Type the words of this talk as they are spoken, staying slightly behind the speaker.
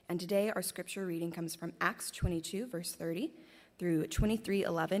and today our scripture reading comes from Acts 22, verse 30 through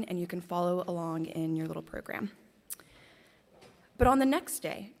 23:11, and you can follow along in your little program. But on the next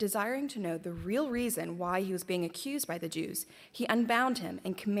day, desiring to know the real reason why he was being accused by the Jews, he unbound him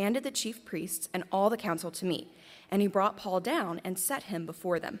and commanded the chief priests and all the council to meet. And he brought Paul down and set him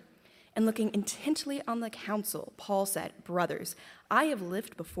before them. And looking intently on the council, Paul said, "Brothers, I have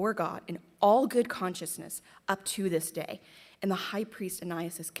lived before God in all good consciousness up to this day." And the high priest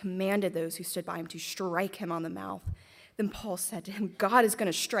Ananias commanded those who stood by him to strike him on the mouth. Then Paul said to him, "God is going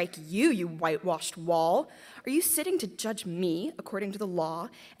to strike you, you whitewashed wall. Are you sitting to judge me according to the law,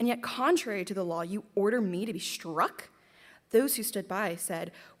 and yet contrary to the law you order me to be struck?" Those who stood by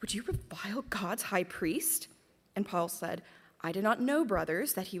said, "Would you revile God's high priest?" And Paul said, "I did not know,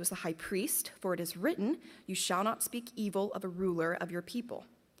 brothers, that he was the high priest, for it is written, 'You shall not speak evil of a ruler of your people.'"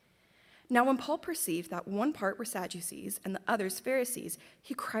 Now when Paul perceived that one part were Sadducees and the others Pharisees,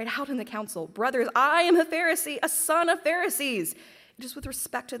 he cried out in the council, "Brothers, I am a Pharisee, a son of Pharisees. It is with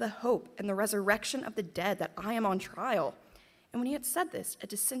respect to the hope and the resurrection of the dead that I am on trial." And when he had said this, a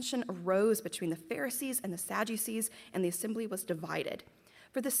dissension arose between the Pharisees and the Sadducees, and the assembly was divided.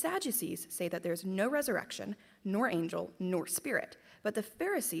 For the Sadducees say that there is no resurrection, nor angel, nor spirit, but the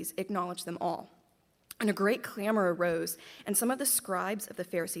Pharisees acknowledge them all. And a great clamor arose, and some of the scribes of the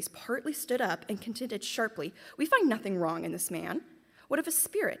Pharisees partly stood up and contended sharply, "We find nothing wrong in this man. What if a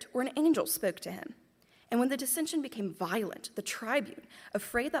spirit or an angel spoke to him?" And when the dissension became violent, the tribune,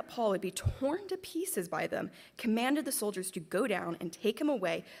 afraid that Paul would be torn to pieces by them, commanded the soldiers to go down and take him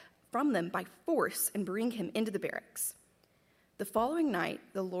away from them by force and bring him into the barracks. The following night,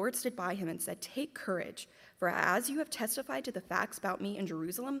 the Lord stood by him and said, "Take courage, for as you have testified to the facts about me in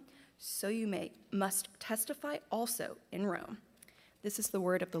Jerusalem, so you must testify also in Rome." This is the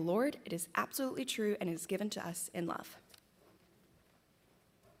word of the Lord. It is absolutely true and is given to us in love.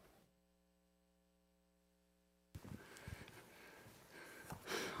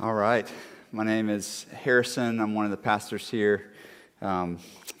 All right. My name is Harrison. I'm one of the pastors here.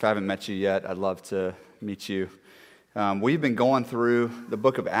 If I haven't met you yet, I'd love to meet you. We've been going through the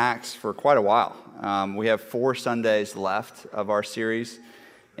book of Acts for quite a while. We have 4 Sundays left of our series,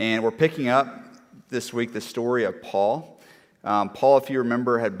 and we're picking up this week the story of Paul. Paul, if you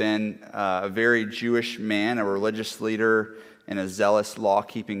remember, had been a very Jewish man, a religious leader, and a zealous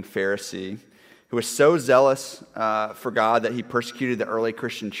law-keeping Pharisee who was so zealous for God that he persecuted the early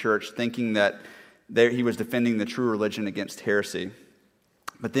Christian church, thinking that he was defending the true religion against heresy.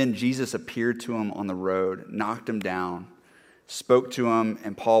 But then Jesus appeared to him on the road, knocked him down, spoke to him,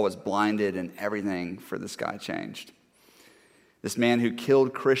 and Paul was blinded, and everything for this guy changed. This man who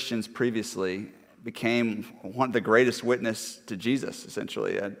killed Christians previously became one of the greatest witness to Jesus,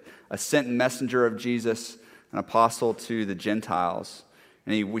 essentially, a sent messenger of Jesus, an apostle to the Gentiles.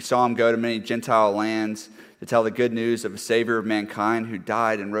 And we saw him go to many Gentile lands to tell the good news of a Savior of mankind who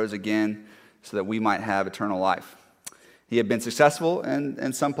died and rose again so that we might have eternal life. He had been successful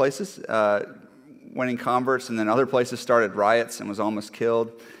in some places, winning converts, and then other places started riots and was almost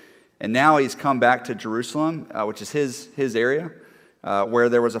killed. And now he's come back to Jerusalem, which is his area, where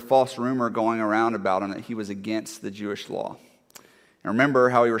there was a false rumor going around about him that he was against the Jewish law. And remember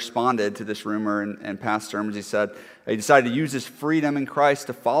how he responded to this rumor in past sermons. He said he decided to use his freedom in Christ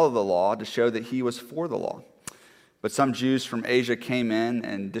to follow the law to show that he was for the law. But some Jews from Asia came in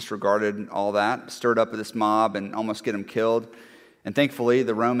and disregarded all that, stirred up this mob and almost get him killed. And thankfully,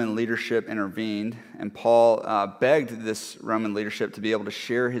 the Roman leadership intervened, and Paul begged this Roman leadership to be able to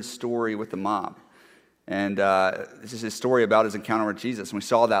share his story with the mob. And this is his story about his encounter with Jesus. And we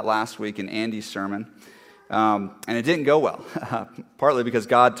saw that last week in Andy's sermon. And it didn't go well, partly because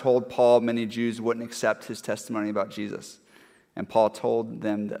God told Paul many Jews wouldn't accept his testimony about Jesus. And Paul told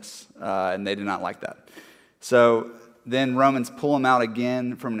them this, and they did not like that. So then Romans pull him out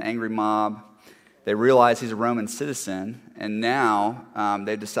again from an angry mob. They realize he's a Roman citizen, and now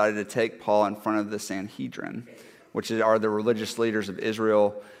they've decided to take Paul in front of the Sanhedrin, which are the religious leaders of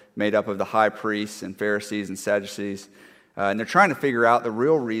Israel, made up of the high priests and Pharisees and Sadducees. And they're trying to figure out the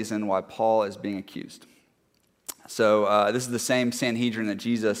real reason why Paul is being accused. So this is the same Sanhedrin that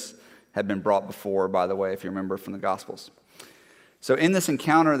Jesus had been brought before, by the way, if you remember from the Gospels. So in this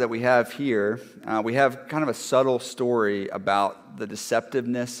encounter that we have here, we have kind of a subtle story about the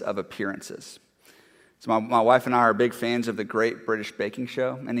deceptiveness of appearances. So my wife and I are big fans of the Great British Baking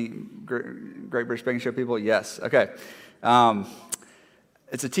Show. Any Great British Baking Show people? Yes. Okay.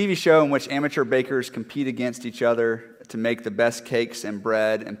 It's a TV show in which amateur bakers compete against each other to make the best cakes and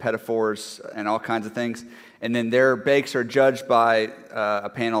bread and petitfours and all kinds of things. And then their bakes are judged by a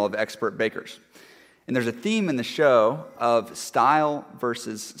panel of expert bakers. And there's a theme in the show of style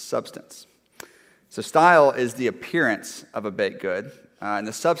versus substance. So style is the appearance of a baked good, and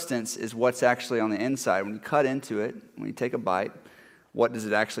the substance is what's actually on the inside. When you cut into it, when you take a bite, what does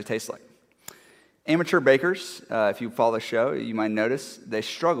it actually taste like? Amateur bakers, if you follow the show, you might notice they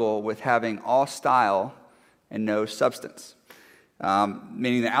struggle with having all style and no substance.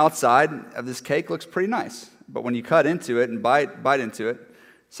 Meaning the outside of this cake looks pretty nice, but when you cut into it and bite into it,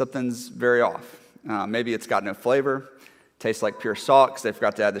 something's very off. Maybe it's got no flavor, tastes like pure salt because they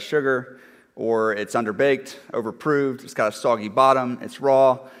forgot to add the sugar, or it's underbaked, overproved, it's got a soggy bottom, it's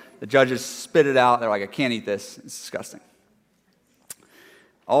raw. The judges spit it out, they're like, I can't eat this, it's disgusting.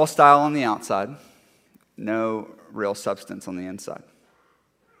 All style on the outside, no real substance on the inside.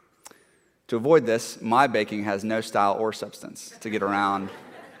 To avoid this, my baking has no style or substance to get around.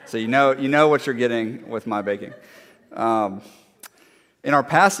 So you know what you're getting with my baking. In our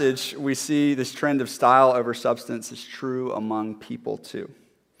passage, we see this trend of style over substance is true among people too.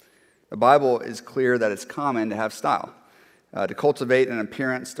 The Bible is clear that it's common to have style, to cultivate an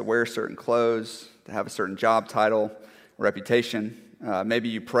appearance, to wear certain clothes, to have a certain job title, reputation. Maybe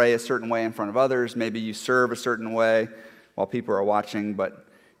you pray a certain way in front of others. Maybe you serve a certain way while people are watching. But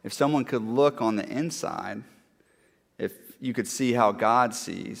if someone could look on the inside, if you could see how God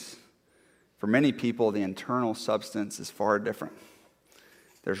sees, for many people, the internal substance is far different.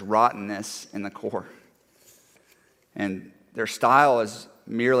 There's rottenness in the core. And their style is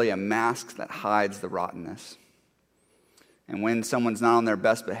merely a mask that hides the rottenness. And when someone's not on their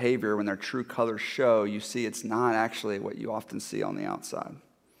best behavior, when their true colors show, you see it's not actually what you often see on the outside.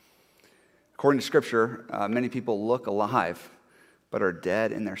 According to Scripture, many people look alive, but are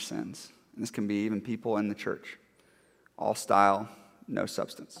dead in their sins. And this can be even people in the church. All style, no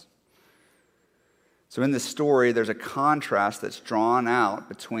substance. So in this story, there's a contrast that's drawn out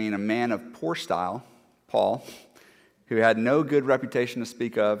between a man of poor style, Paul, who had no good reputation to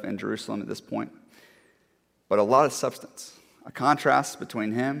speak of in Jerusalem at this point, but a lot of substance. A contrast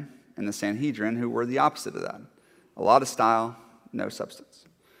between him and the Sanhedrin, who were the opposite of that. A lot of style, no substance.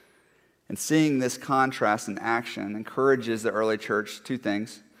 And seeing this contrast in action encourages the early church two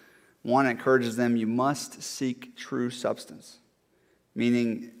things. One, it encourages them, you must seek true substance.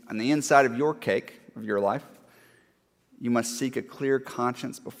 Meaning, on the inside of your cake, of your life, you must seek a clear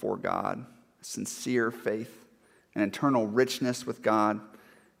conscience before God, sincere faith, an eternal richness with God,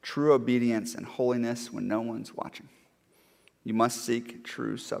 true obedience and holiness when no one's watching. You must seek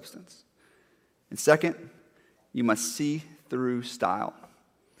true substance. And second, you must see through style.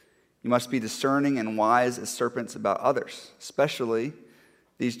 You must be discerning and wise as serpents about others, especially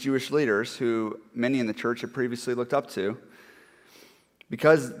these Jewish leaders who many in the church have previously looked up to.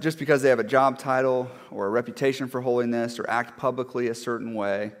 Just because they have a job title or a reputation for holiness or act publicly a certain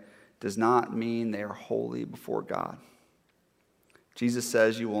way does not mean they are holy before God. Jesus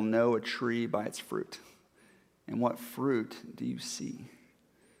says you will know a tree by its fruit. And what fruit do you see?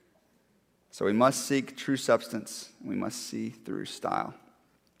 So we must seek true substance, and we must see through style.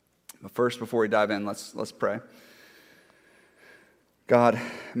 But first, before we dive in, let's pray. God,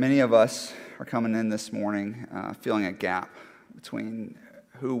 many of us are coming in this morning feeling a gap between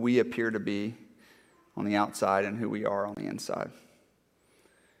who we appear to be on the outside and who we are on the inside.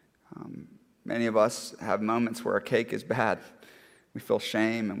 Many of us have moments where our cake is bad. We feel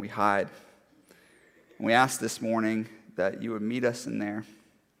shame and we hide. And we ask this morning that you would meet us in there,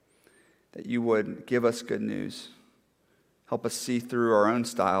 that you would give us good news, help us see through our own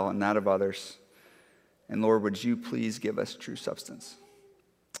style and that of others. And Lord, would you please give us true substance?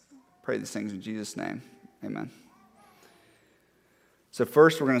 Pray these things in Jesus' name. Amen. So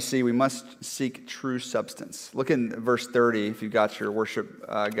first we're going to see we must seek true substance. Look in verse 30 if you've got your worship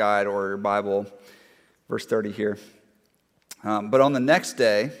guide or your Bible. Verse 30 here. But on the next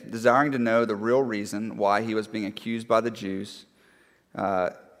day, desiring to know the real reason why he was being accused by the Jews,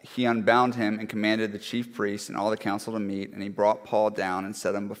 he unbound him and commanded the chief priests and all the council to meet, and he brought Paul down and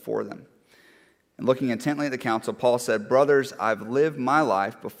set him before them. And looking intently at the council, Paul said, "Brothers, I've lived my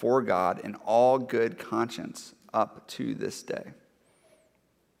life before God in all good conscience up to this day."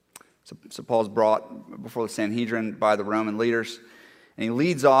 So Paul's brought before the Sanhedrin by the Roman leaders, and he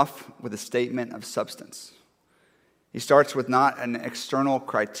leads off with a statement of substance. He starts with not an external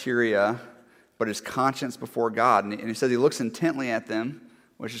criteria, but his conscience before God. And he says he looks intently at them,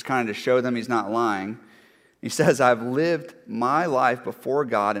 which is kind of to show them he's not lying. He says, I've lived my life before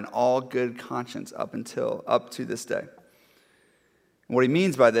God in all good conscience up to this day. And what he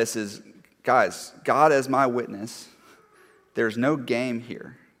means by this is, guys, God as my witness, there's no game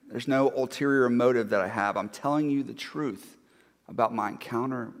here. There's no ulterior motive that I have. I'm telling you the truth about my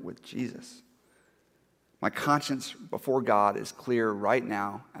encounter with Jesus. My conscience before God is clear right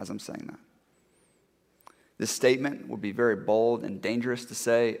now as I'm saying that. This statement would be very bold and dangerous to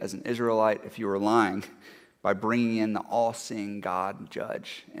say as an Israelite if you were lying by bringing in the all-seeing God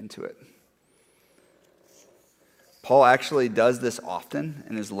judge into it. Paul actually does this often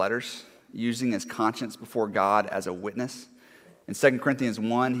in his letters, using his conscience before God as a witness. In 2 Corinthians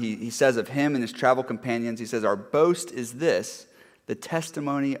 1, he says of him and his travel companions, he says, "Our boast is this, the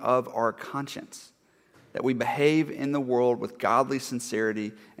testimony of our conscience, that we behave in the world with godly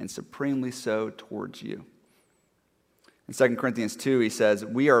sincerity and supremely so towards you." In 2 Corinthians 2, he says,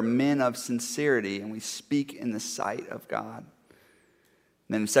 "We are men of sincerity and we speak in the sight of God."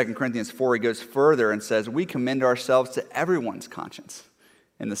 And then in 2 Corinthians 4, he goes further and says, "We commend ourselves to everyone's conscience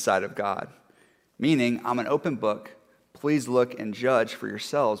in the sight of God." Meaning, I'm an open book. Please look and judge for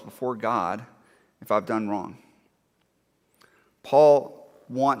yourselves before God if I've done wrong. Paul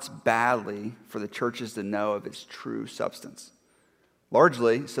wants badly for the churches to know of its true substance.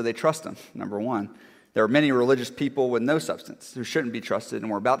 Largely, so they trust him, number one. There are many religious people with no substance who shouldn't be trusted, and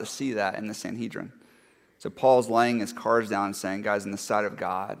we're about to see that in the Sanhedrin. So Paul's laying his cards down and saying, guys, in the sight of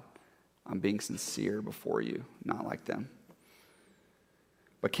God, I'm being sincere before you, not like them.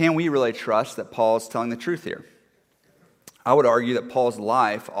 But can we really trust that Paul's telling the truth here? I would argue that Paul's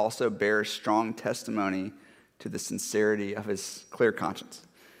life also bears strong testimony to the sincerity of his clear conscience.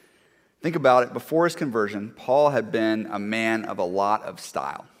 Think about it. Before his conversion, Paul had been a man of a lot of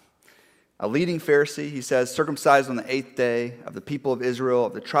style. A leading Pharisee, he says, circumcised on the 8th day, of the people of Israel,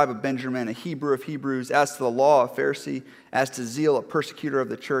 of the tribe of Benjamin, a Hebrew of Hebrews, as to the law, a Pharisee, as to zeal, a persecutor of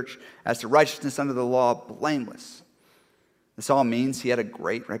the church, as to righteousness under the law, blameless. This all means he had a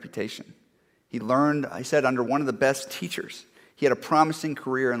great reputation. He learned, he said, under one of the best teachers. He had a promising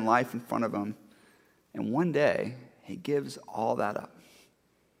career in life in front of him. And one day, he gives all that up.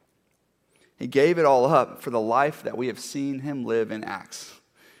 He gave it all up for the life that we have seen him live in Acts.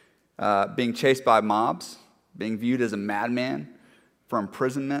 Being chased by mobs, being viewed as a madman, for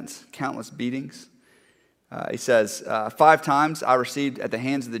imprisonments, countless beatings. He says, 5 times I received at the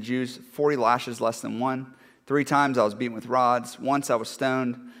hands of the Jews 40 lashes less than one. 3 times I was beaten with rods. Once I was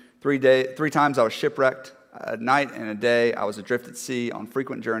stoned. 3 times I was shipwrecked. A night and a day I was adrift at sea on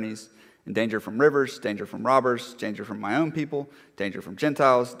frequent journeys, in danger from rivers, danger from robbers, danger from my own people, danger from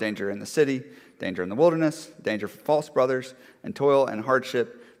Gentiles, danger in the city, danger in the wilderness, danger from false brothers, and toil and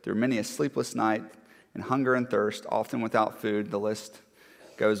hardship through many a sleepless night, and hunger and thirst, often without food. The list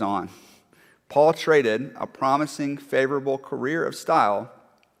goes on. Paul traded a promising, favorable career of style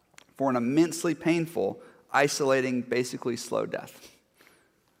for an immensely painful, isolating, basically slow death.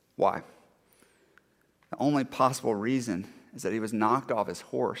 Why? The only possible reason is that he was knocked off his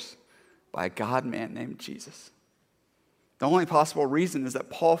horse by a God-man named Jesus. The only possible reason is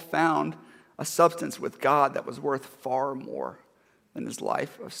that Paul found a substance with God that was worth far more than his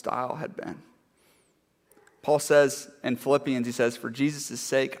life of style had been. Paul says in Philippians, he says, "For Jesus'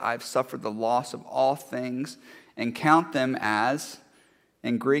 sake, I've suffered the loss of all things and count them as,"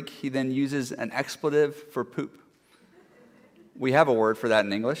 in Greek, he then uses an expletive for poop. We have a word for that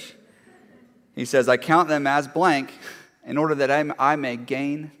in English. He says, "I count them as blank in order that I may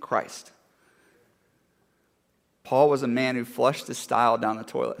gain Christ." Paul was a man who flushed his style down the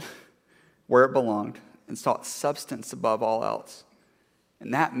toilet where it belonged and sought substance above all else.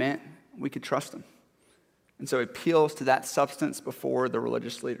 And that meant we could trust him. And so he appeals to that substance before the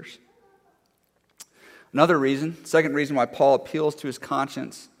religious leaders. Second reason why Paul appeals to his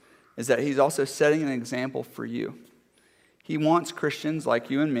conscience is that he's also setting an example for you. He wants Christians like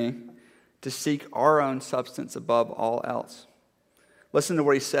you and me to seek our own substance above all else. Listen to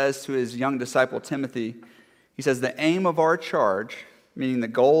what he says to his young disciple Timothy. He says, "The aim of our charge," meaning the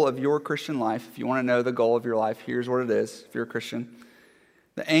goal of your Christian life, if you want to know the goal of your life, here's what it is if you're a Christian.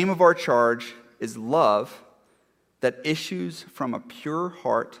 The aim of our charge is love that issues from a pure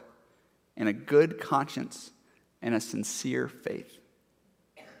heart and a good conscience and a sincere faith.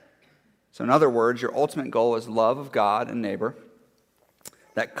 So in other words, your ultimate goal is love of God and neighbor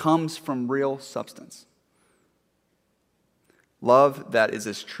that comes from real substance. Love that is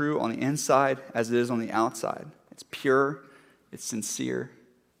as true on the inside as it is on the outside. It's pure, it's sincere,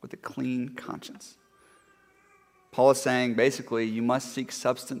 with a clean conscience. Paul is saying, basically, you must seek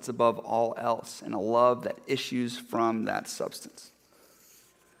substance above all else and a love that issues from that substance.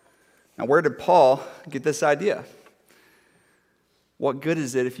 Now, where did Paul get this idea? What good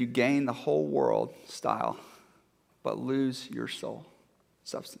is it if you gain the whole world style, but lose your soul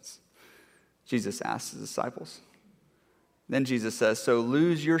substance? Jesus asked his disciples. Then Jesus says, "So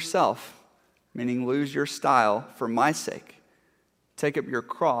lose yourself," meaning lose your style, "for my sake. Take up your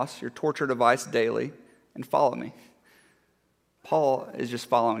cross, your torture device daily, and follow me. Paul is just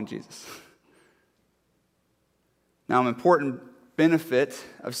following Jesus. Now, an important benefit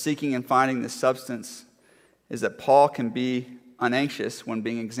of seeking and finding this substance is that Paul can be unanxious when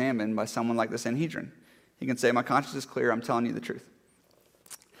being examined by someone like the Sanhedrin. He can say, my conscience is clear, I'm telling you the truth.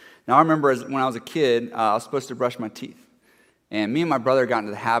 Now, I remember when I was a kid, I was supposed to brush my teeth. And me and my brother got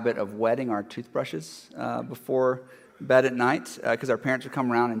into the habit of wetting our toothbrushes before bed at night because our parents would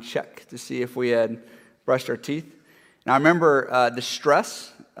come around and check to see if we had brushed our teeth. And I remember the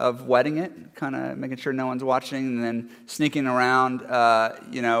stress of wetting it, kind of making sure no one's watching, and then sneaking around,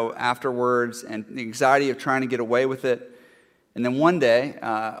 afterwards, and the anxiety of trying to get away with it. And then one day,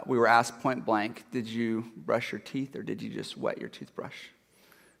 we were asked point blank, did you brush your teeth or did you just wet your toothbrush?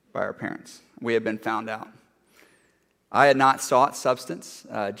 By our parents. We had been found out. I had not sought substance,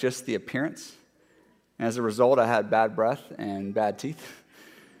 just the appearance. And as a result, I had bad breath and bad teeth.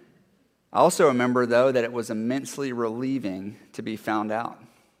 I also remember, though, that it was immensely relieving to be found out.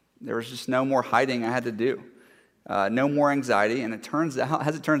 There was just no more hiding I had to do, no more anxiety. And it turns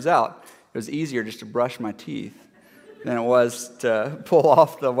out, it was easier just to brush my teeth than it was to pull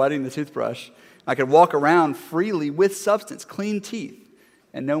off the wetting the toothbrush. I could walk around freely with substance, clean teeth,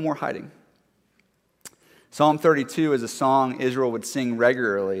 and no more hiding. Psalm 32 is a song Israel would sing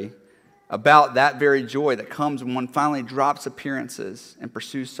regularly about that very joy that comes when one finally drops appearances and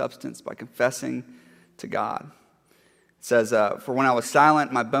pursues substance by confessing to God. It says, for when I was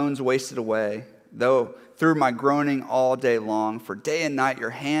silent, my bones wasted away, though through my groaning all day long. For day and night your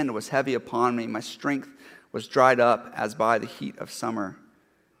hand was heavy upon me. My strength was dried up as by the heat of summer.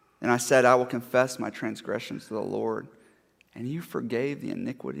 And I said, I will confess my transgressions to the Lord, and you forgave the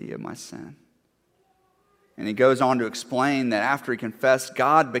iniquity of my sin. And he goes on to explain that after he confessed,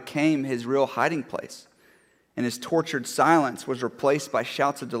 God became his real hiding place, and his tortured silence was replaced by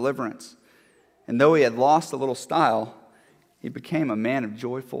shouts of deliverance. And though he had lost a little style, he became a man of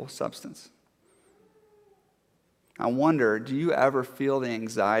joyful substance. I wonder, do you ever feel the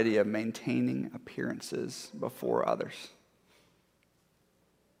anxiety of maintaining appearances before others?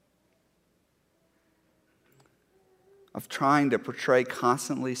 Of trying to portray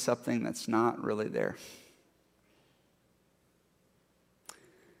constantly something that's not really there?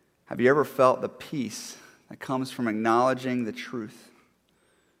 Have you ever felt the peace that comes from acknowledging the truth,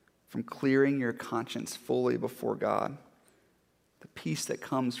 from clearing your conscience fully before God? The peace that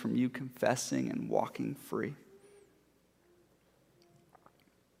comes from you confessing and walking free?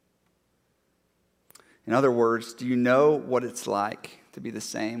 In other words, do you know what it's like to be the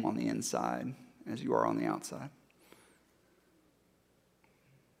same on the inside as you are on the outside?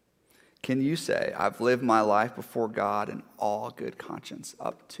 Can you say, I've lived my life before God in all good conscience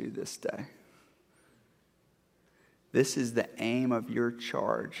up to this day? This is the aim of your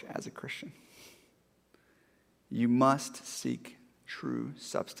charge as a Christian. You must seek true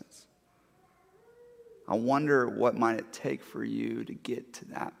substance. I wonder what might it take for you to get to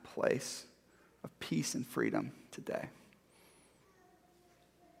that place of peace and freedom today.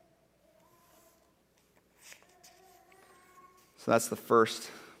 So that's the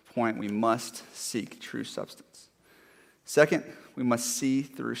first point. We must seek true substance. Second, we must see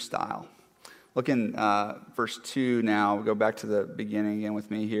through style. Look in verse 2 now. We'll go back to the beginning again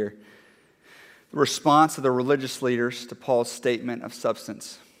with me here. The response of the religious leaders to Paul's statement of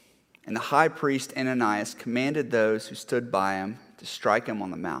substance. And the high priest Ananias commanded those who stood by him to strike him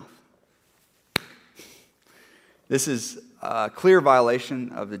on the mouth. This is a clear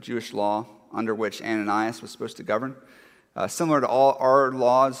violation of the Jewish law under which Ananias was supposed to govern. Similar to all our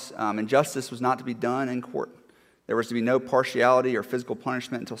laws, injustice was not to be done in court. There was to be no partiality or physical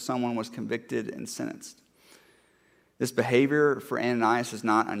punishment until someone was convicted and sentenced. This behavior for Ananias is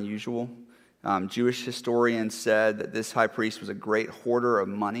not unusual. Jewish historians said that this high priest was a great hoarder of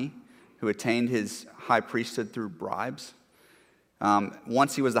money who attained his high priesthood through bribes.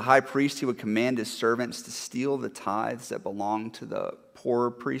 Once he was the high priest, he would command his servants to steal the tithes that belonged to the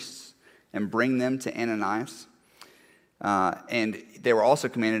poorer priests and bring them to Ananias. And they were also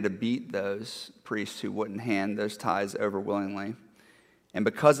commanded to beat those priests who wouldn't hand those tithes over willingly. And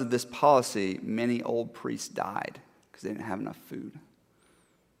because of this policy, many old priests died because they didn't have enough food.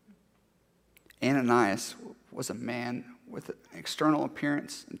 Ananias was a man with an external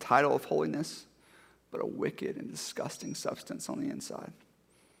appearance and title of holiness, but a wicked and disgusting substance on the inside.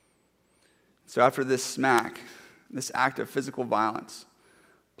 So after this act of physical violence,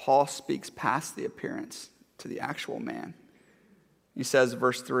 Paul speaks past the appearance to the actual man. He says,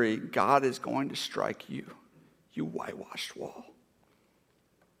 verse 3, God is going to strike you, you whitewashed wall.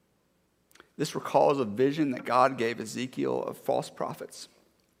 This recalls a vision that God gave Ezekiel of false prophets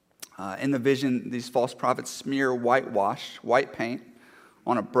In the vision, these false prophets smear white paint,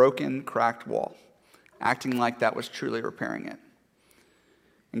 on a broken, cracked wall, acting like that was truly repairing it.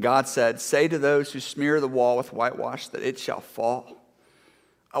 And God said, "Say to those who smear the wall with whitewash that it shall fall.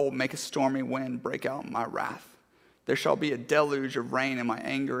 I will make a stormy wind break out in my wrath. There shall be a deluge of rain in my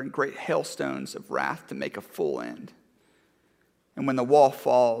anger and great hailstones of wrath to make a full end. And when the wall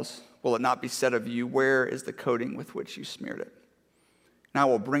falls, will it not be said of you, 'Where is the coating with which you smeared it?' And I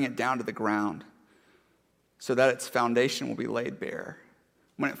will bring it down to the ground, so that its foundation will be laid bare.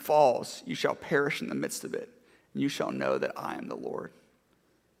 When it falls, you shall perish in the midst of it, and you shall know that I am the Lord."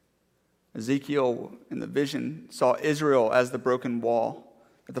 Ezekiel, in the vision, saw Israel as the broken wall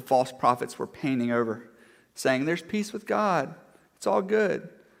that the false prophets were painting over, saying, "There's peace with God. It's all good."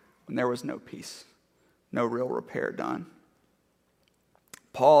 And there was no peace, no real repair done.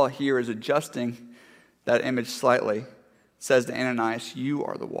 Paul here is adjusting that image slightly. Says to Ananias, "You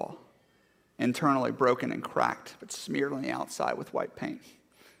are the wall, internally broken and cracked, but smeared on the outside with white paint.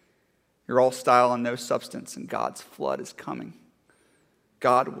 You're all style and no substance, and God's flood is coming.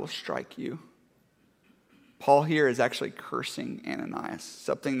 God will strike you." Paul here is actually cursing Ananias,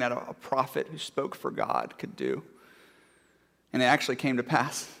 something that a prophet who spoke for God could do. And it actually came to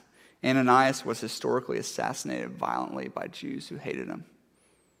pass. Ananias was historically assassinated violently by Jews who hated him.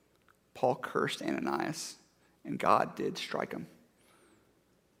 Paul cursed Ananias, and God did strike him.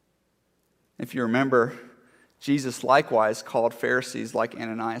 If you remember, Jesus likewise called Pharisees like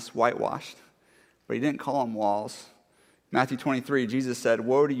Ananias whitewashed, but he didn't call them walls. Matthew 23, Jesus said,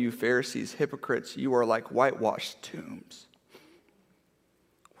 "Woe to you, Pharisees, hypocrites, you are like whitewashed tombs,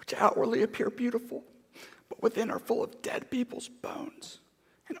 which outwardly appear beautiful, but within are full of dead people's bones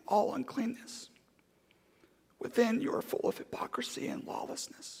and all uncleanness. Within you are full of hypocrisy and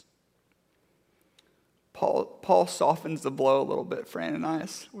lawlessness." Paul softens the blow a little bit for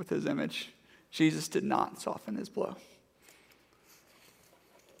Ananias with his image. Jesus did not soften his blow.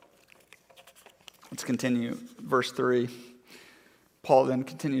 Let's continue. Verse 3. Paul then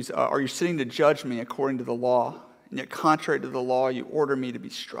continues, "Are you sitting to judge me according to the law? And yet contrary to the law, you order me to be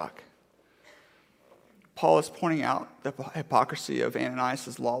struck." Paul is pointing out the hypocrisy of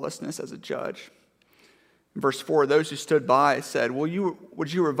Ananias' lawlessness as a judge. In verse 4, those who stood by said, would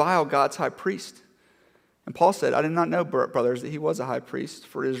you revile God's high priest? And Paul said, "I did not know, brothers, that he was a high priest,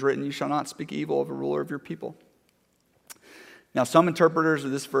 for it is written, 'You shall not speak evil of a ruler of your people.'" Now, some interpreters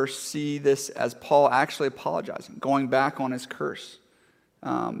of this verse see this as Paul actually apologizing, going back on his curse.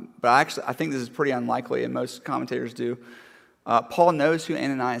 But I think this is pretty unlikely, and most commentators do. Paul knows who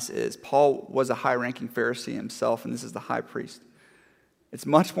Ananias is. Paul was a high-ranking Pharisee himself, and this is the high priest. It's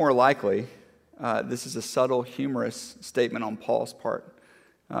much more likely this is a subtle, humorous statement on Paul's part.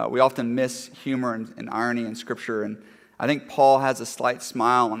 We often miss humor and irony in Scripture, and I think Paul has a slight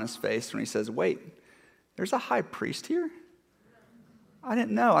smile on his face when he says, "Wait, there's a high priest here? I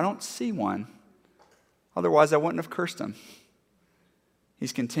didn't know. I don't see one. Otherwise, I wouldn't have cursed him."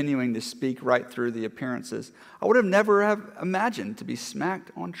 He's continuing to speak right through the appearances. "I would have never have imagined to be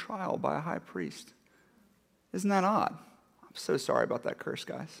smacked on trial by a high priest." Isn't that odd? I'm so sorry about that curse,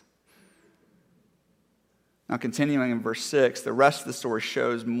 guys. Now, continuing in verse 6, the rest of the story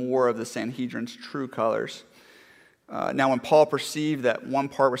shows more of the Sanhedrin's true colors. Now, when Paul perceived that one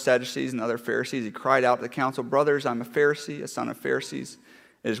part were Sadducees and the other Pharisees, he cried out to the council, "Brothers, I'm a Pharisee, a son of Pharisees.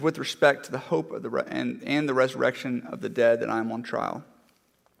 It is with respect to the hope of and the resurrection of the dead that I am on trial."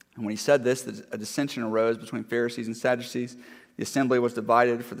 And when he said this, a dissension arose between Pharisees and Sadducees. The assembly was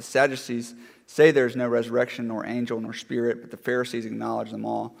divided, for the Sadducees say there is no resurrection, nor angel, nor spirit, but the Pharisees acknowledge them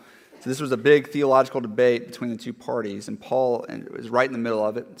all. So this was a big theological debate between the two parties, and Paul was right in the middle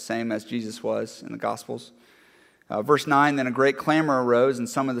of it, same as Jesus was in the Gospels. Verse 9, then a great clamor arose, and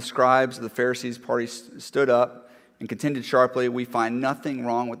some of the scribes of the Pharisees' party stood up and contended sharply, "We find nothing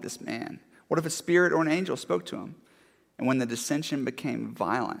wrong with this man. What if a spirit or an angel spoke to him?" And when the dissension became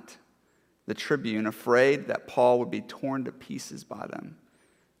violent, the tribune, afraid that Paul would be torn to pieces by them,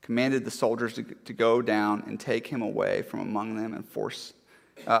 commanded the soldiers to go down and take him away from among them and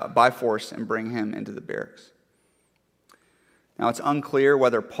by force and bring him into the barracks. Now, it's unclear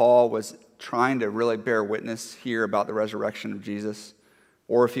whether Paul was trying to really bear witness here about the resurrection of Jesus,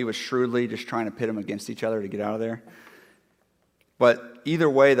 or if he was shrewdly just trying to pit them against each other to get out of there. But either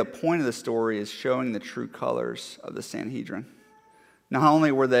way, the point of the story is showing the true colors of the Sanhedrin. Not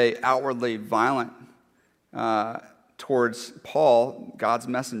only were they outwardly violent towards Paul, God's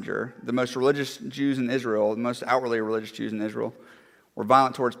messenger, the most religious Jews in Israel, the most outwardly religious Jews in Israel, were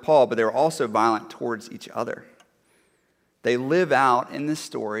violent towards Paul, but they were also violent towards each other. They live out in this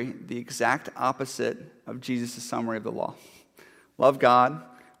story the exact opposite of Jesus' summary of the law. Love God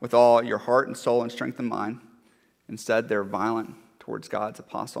with all your heart and soul and strength and mind. Instead, they're violent towards God's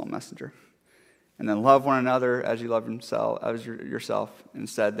apostle and messenger. And then love one another as you love yourself.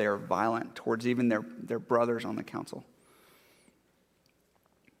 Instead, they are violent towards even their brothers on the council.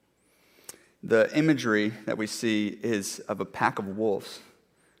 The imagery that we see is of a pack of wolves.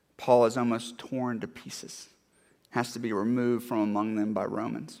 Paul is almost torn to pieces, has to be removed from among them by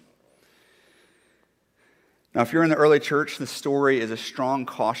Romans. Now, if you're in the early church, the story is a strong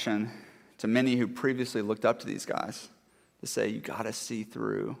caution to many who previously looked up to these guys to say, you got to see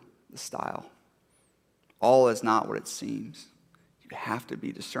through the style. All is not what it seems. You have to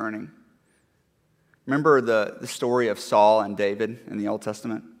be discerning. Remember the story of Saul and David in the Old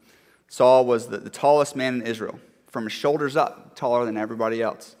Testament? Saul was the tallest man in Israel, from his shoulders up, taller than everybody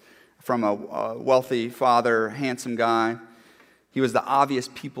else. From a wealthy father, handsome guy. He was the obvious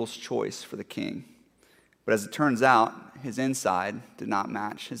people's choice for the king. But as it turns out, his inside did not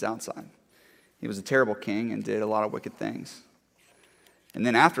match his outside. He was a terrible king and did a lot of wicked things. And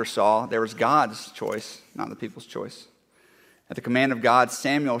then after Saul, there was God's choice, not the people's choice. At the command of God,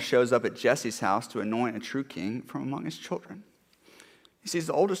 Samuel shows up at Jesse's house to anoint a true king from among his children. He sees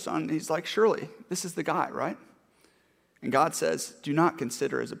the oldest son, and he's like, surely, this is the guy, right? And God says, do not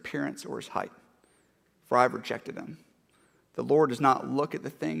consider his appearance or his height, for I have rejected him. The Lord does not look at the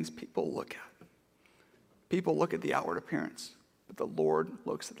things people look at. People look at the outward appearance, but the Lord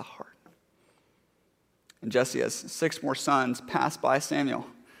looks at the heart. And Jesse has 6 more sons passed by Samuel,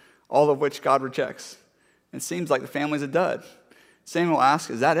 all of which God rejects. It seems like the family's a dud. Samuel asks,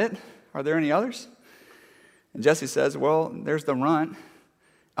 is that it? Are there any others? And Jesse says, well, there's the runt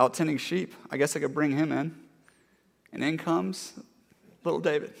out tending sheep. I guess I could bring him in. And in comes little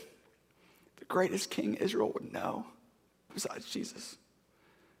David, the greatest king Israel would know besides Jesus.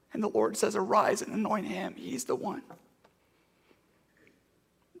 And the Lord says, arise and anoint him. He's the one.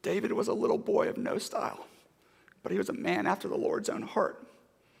 David was a little boy of no style, but he was a man after the Lord's own heart.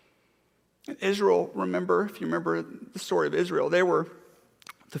 And Israel, if you remember the story of Israel, they were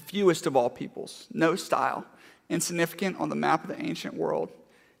the fewest of all peoples, no style, insignificant on the map of the ancient world,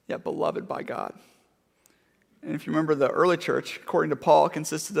 yet beloved by God. And if you remember, the early church, according to Paul,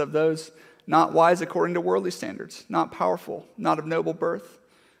 consisted of those not wise according to worldly standards, not powerful, not of noble birth,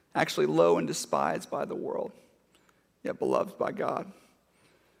 actually low and despised by the world, yet beloved by God.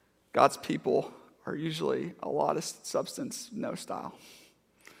 God's people are usually a lot of substance, no style.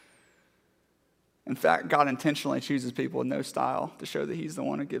 In fact, God intentionally chooses people with no style to show that he's the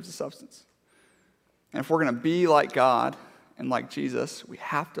one who gives the substance. And if we're going to be like God and like Jesus, we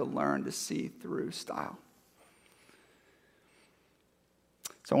have to learn to see through style.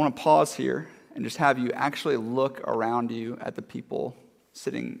 So I want to pause here and just have you actually look around you at the people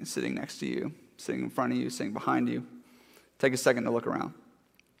sitting next to you, sitting in front of you, sitting behind you. Take a second to look around.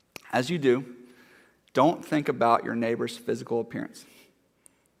 As you do, don't think about your neighbor's physical appearance.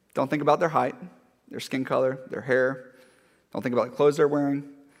 Don't think about their height, their skin color, their hair. Don't think about the clothes they're wearing,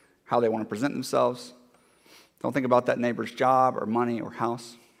 how they want to present themselves. Don't think about that neighbor's job or money or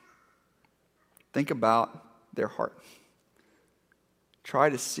house. Think about their heart. Try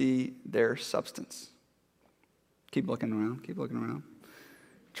to see their substance. Keep looking around, keep looking around.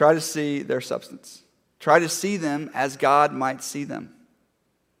 Try to see their substance. Try to see them as God might see them.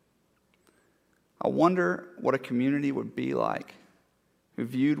 I wonder what a community would be like who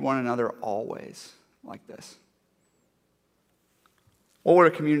viewed one another always like this. What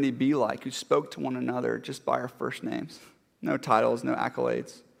would a community be like who spoke to one another just by our first names? No titles, no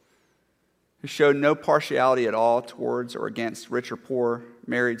accolades. Who showed no partiality at all towards or against rich or poor,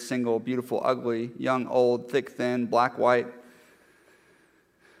 married, single, beautiful, ugly, young, old, thick, thin, black, white.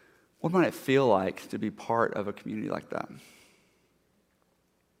 What might it feel like to be part of a community like that?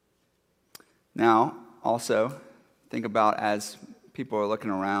 Now, also, think about as people are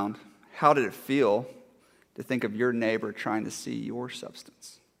looking around, how did it feel to think of your neighbor trying to see your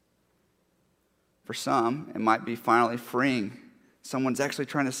substance? For some, it might be finally freeing. Someone's actually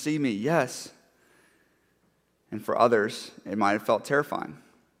trying to see me, yes. And for others, it might have felt terrifying.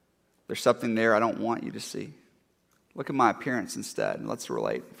 There's something there I don't want you to see. Look at my appearance instead, and let's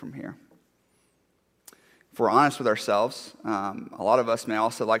relate from here. If we're honest with ourselves, a lot of us may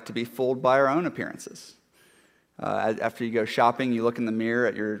also like to be fooled by our own appearances. After you go shopping, you look in the mirror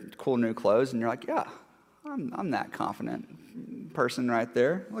at your cool new clothes, and you're like, yeah, I'm that confident person right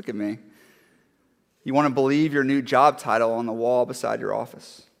there. Look at me. You want to believe your new job title on the wall beside your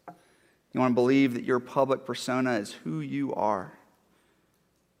office. You want to believe that your public persona is who you are.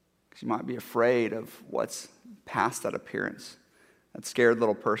 Because you might be afraid of what's past that appearance, that scared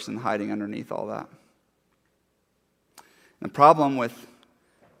little person hiding underneath all that. The problem with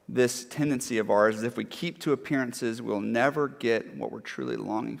this tendency of ours is if we keep to appearances, we'll never get what we're truly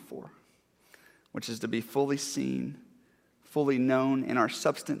longing for, which is to be fully seen, fully known in our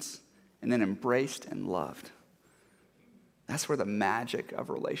substance, and then embraced and loved. That's where the magic of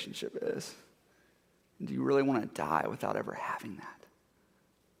a relationship is. And do you really want to die without ever having that?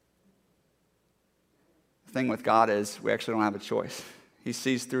 The thing with God is we actually don't have a choice. He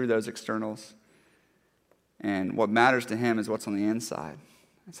sees through those externals. And what matters to him is what's on the inside.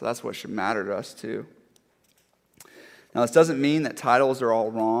 And so that's what should matter to us too. Now, this doesn't mean that titles are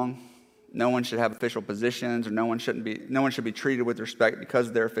all wrong. No one should have official positions, or no one should be treated with respect because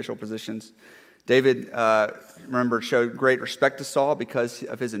of their official positions. David, remember, showed great respect to Saul because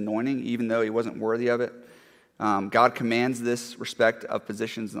of his anointing, even though he wasn't worthy of it. God commands this respect of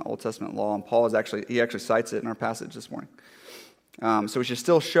positions in the Old Testament law, and Paul actually cites it in our passage this morning. So we should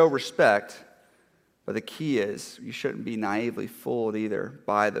still show respect, but the key is you shouldn't be naively fooled either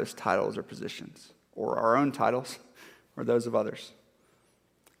by those titles or positions, or our own titles, or those of others.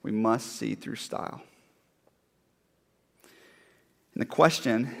 We must see through style. And the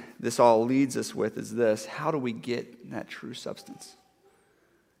question this all leads us with is this: how do we get that true substance?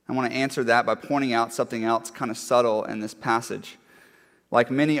 I want to answer that by pointing out something else kind of subtle in this passage.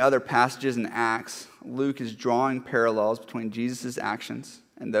 Like many other passages in Acts, Luke is drawing parallels between Jesus' actions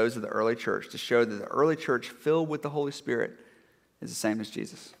and those of the early church to show that the early church filled with the Holy Spirit is the same as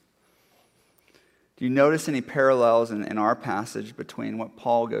Jesus. Do you notice any parallels in our passage between what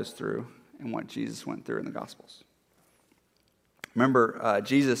Paul goes through and what Jesus went through in the Gospels? Remember,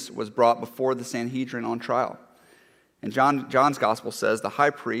 Jesus was brought before the Sanhedrin on trial. And John's Gospel says the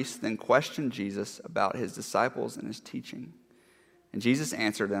high priest then questioned Jesus about his disciples and his teaching. And Jesus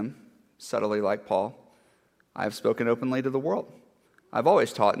answered him, subtly like Paul, "I have spoken openly to the world. I've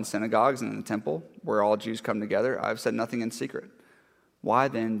always taught in synagogues and in the temple, where all Jews come together. I have said nothing in secret. Why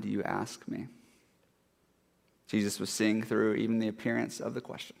then do you ask me?" Jesus was seeing through even the appearance of the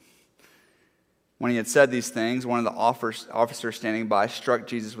question. When he had said these things, one of the officers standing by struck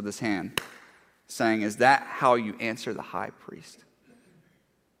Jesus with his hand, saying, "Is that how you answer the high priest?"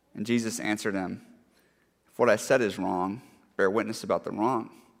 And Jesus answered him, "If what I said is wrong, bear witness about the wrong.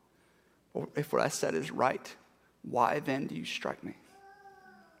 But if what I said is right, why then do you strike me?"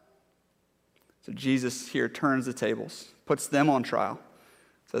 So Jesus here turns the tables, puts them on trial,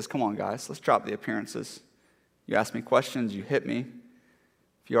 says, "Come on, guys, let's drop the appearances. You ask me questions, you hit me.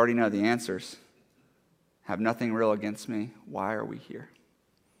 If you already know the answers, have nothing real against me, why are we here?"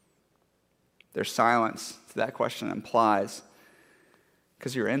 Their silence to that question implies,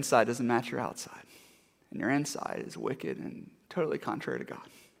 because your inside doesn't match your outside, and your inside is wicked and totally contrary to God.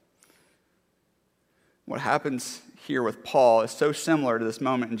 What happens here with Paul is so similar to this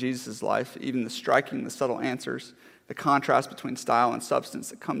moment in Jesus' life, even the striking, the subtle answers, the contrast between style and substance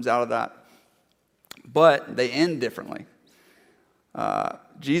that comes out of that. But they end differently.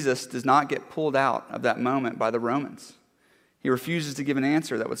 Jesus does not get pulled out of that moment by the Romans. He refuses to give an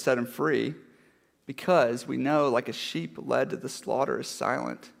answer that would set him free because we know, like a sheep led to the slaughter is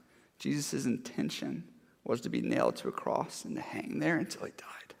silent, Jesus' intention was to be nailed to a cross and to hang there until he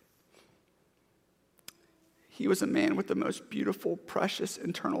died. He was a man with the most beautiful, precious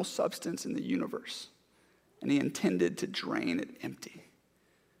internal substance in the universe, and he intended to drain it empty,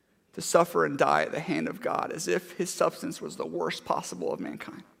 to suffer and die at the hand of God as if his substance was the worst possible of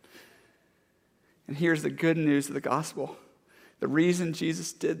mankind. And here's the good news of the gospel. The reason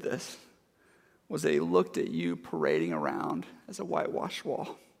Jesus did this was that he looked at you parading around as a whitewashed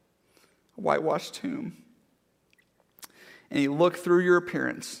wall, a whitewashed tomb. And he looked through your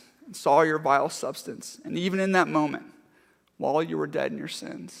appearance and saw your vile substance. And even in that moment, while you were dead in your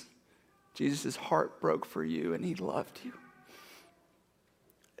sins, Jesus' heart broke for you and he loved you.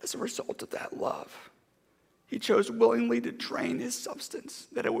 As a result of that love, he chose willingly to drain his substance,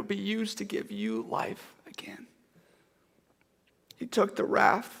 that it would be used to give you life again. He took the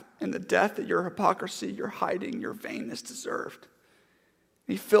wrath and the death that your hypocrisy, your hiding, your vainness deserved.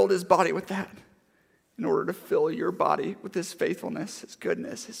 He filled his body with that in order to fill your body with his faithfulness, his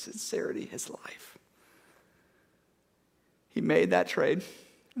goodness, his sincerity, his life. He made that trade,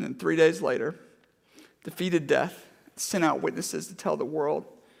 and then 3 days later, defeated death, sent out witnesses to tell the world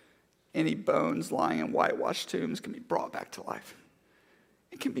any bones lying in whitewashed tombs can be brought back to life.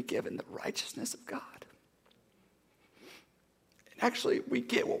 It can be given the righteousness of God. And actually, we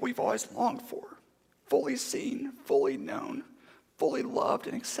get what we've always longed for: fully seen, fully known, fully loved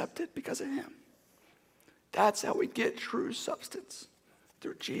and accepted because of him. That's how we get true substance,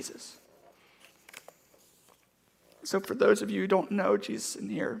 through Jesus. So for those of you who don't know Jesus in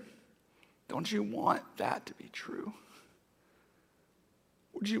here, don't you want that to be true?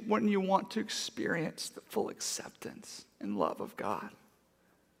 Wouldn't you want to experience the full acceptance and love of God?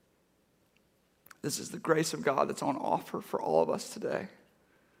 This is the grace of God that's on offer for all of us today.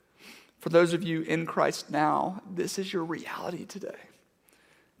 For those of you in Christ now, this is your reality today.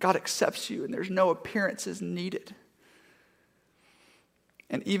 God accepts you, and there's no appearances needed.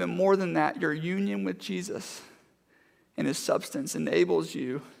 And even more than that, your union with Jesus and his substance enables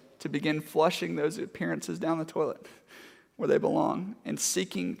you to begin flushing those appearances down the toilet where they belong and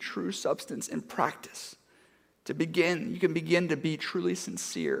seeking true substance in practice. You can begin to be truly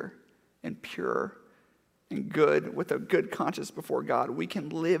sincere and pure and good with a good conscience before God. We can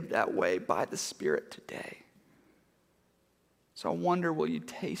live that way by the Spirit today. So I wonder, will you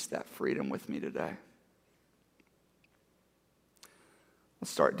taste that freedom with me today? Let's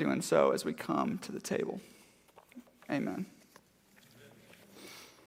start doing so as we come to the table. Amen.